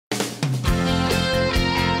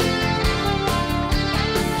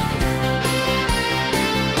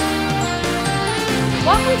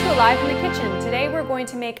live in the kitchen. Today we're going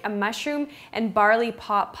to make a mushroom and barley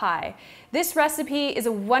pot pie. This recipe is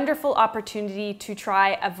a wonderful opportunity to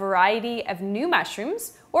try a variety of new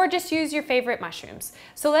mushrooms or just use your favorite mushrooms.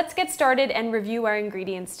 So let's get started and review our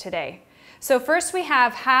ingredients today. So first we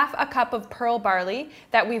have half a cup of pearl barley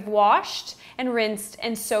that we've washed and rinsed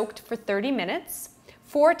and soaked for 30 minutes,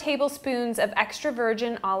 4 tablespoons of extra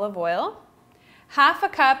virgin olive oil, half a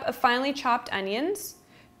cup of finely chopped onions,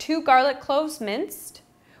 2 garlic cloves minced,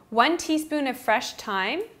 1 teaspoon of fresh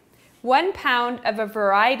thyme, 1 pound of a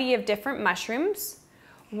variety of different mushrooms,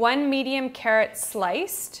 1 medium carrot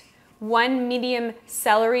sliced, 1 medium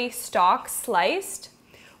celery stalk sliced,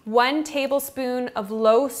 1 tablespoon of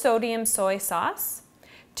low sodium soy sauce,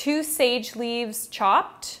 2 sage leaves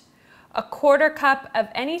chopped, a 1/4 cup of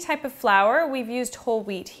any type of flour, we've used whole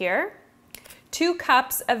wheat here, 2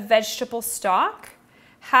 cups of vegetable stock,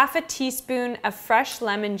 half a teaspoon of fresh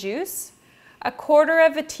lemon juice, a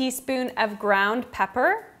 1/4 teaspoon of ground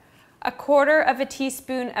pepper, a 1/4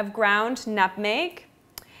 teaspoon of ground nutmeg,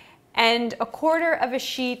 and a 1/4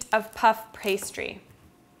 sheet of puff pastry.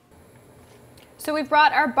 So we've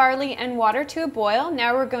brought our barley and water to a boil.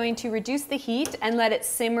 Now we're going to reduce the heat and let it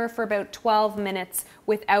simmer for about 12 minutes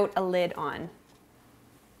without a lid on.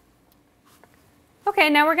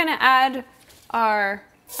 Okay, now we're going to add our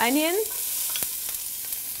onions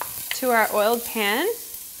to our oiled pan,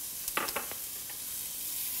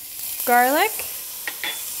 garlic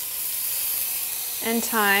and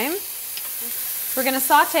thyme. We're going to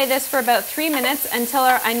saute this for about 3 minutes until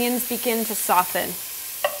our onions begin to soften.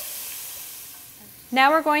 Now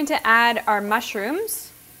we're going to add our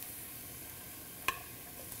mushrooms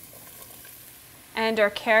and our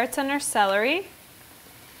carrots and our celery,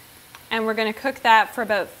 and we're going to cook that for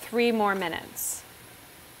about 3 more minutes.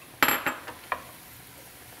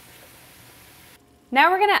 Now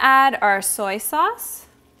we're going to add our soy sauce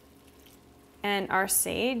and our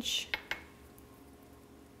sage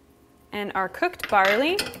and our cooked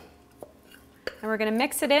barley, and we're going to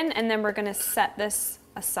mix it in, and then we're going to set this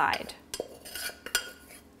aside.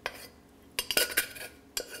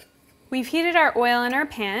 We've heated our oil in our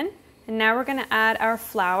pan, and now we're going to add our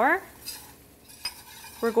flour.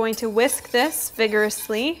 We're going to whisk this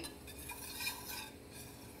vigorously.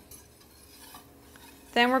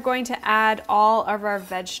 Then we're going to add all of our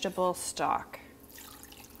vegetable stock.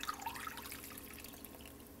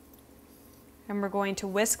 And we're going to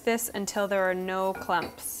whisk this until there are no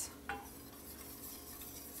clumps.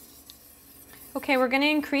 Okay, we're going to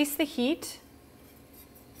increase the heat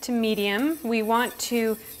to medium. We want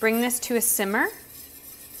to bring this to a simmer,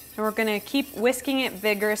 and we're going to keep whisking it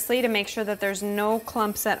vigorously to make sure that there's no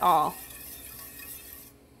clumps at all.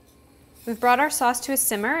 We've brought our sauce to a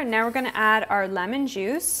simmer, and now we're going to add our lemon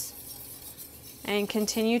juice and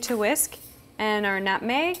continue to whisk, and our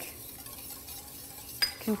nutmeg.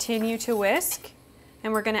 Continue to whisk,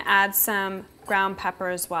 and we're going to add some ground pepper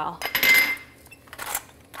as well.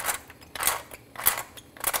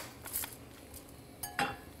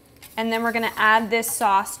 And then we're going to add this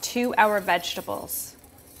sauce to our vegetables.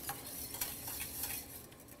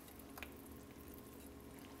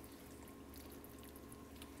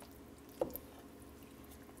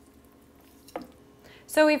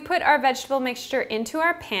 So we've put our vegetable mixture into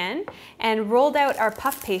our pan and rolled out our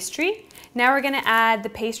puff pastry. Now we're going to add the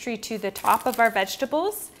pastry to the top of our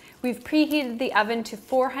vegetables. We've preheated the oven to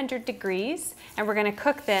 400 degrees, and we're going to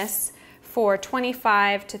cook this for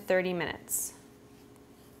 25 to 30 minutes.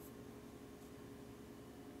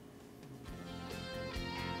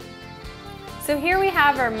 So here we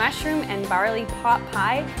have our mushroom and barley pot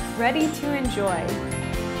pie ready to enjoy.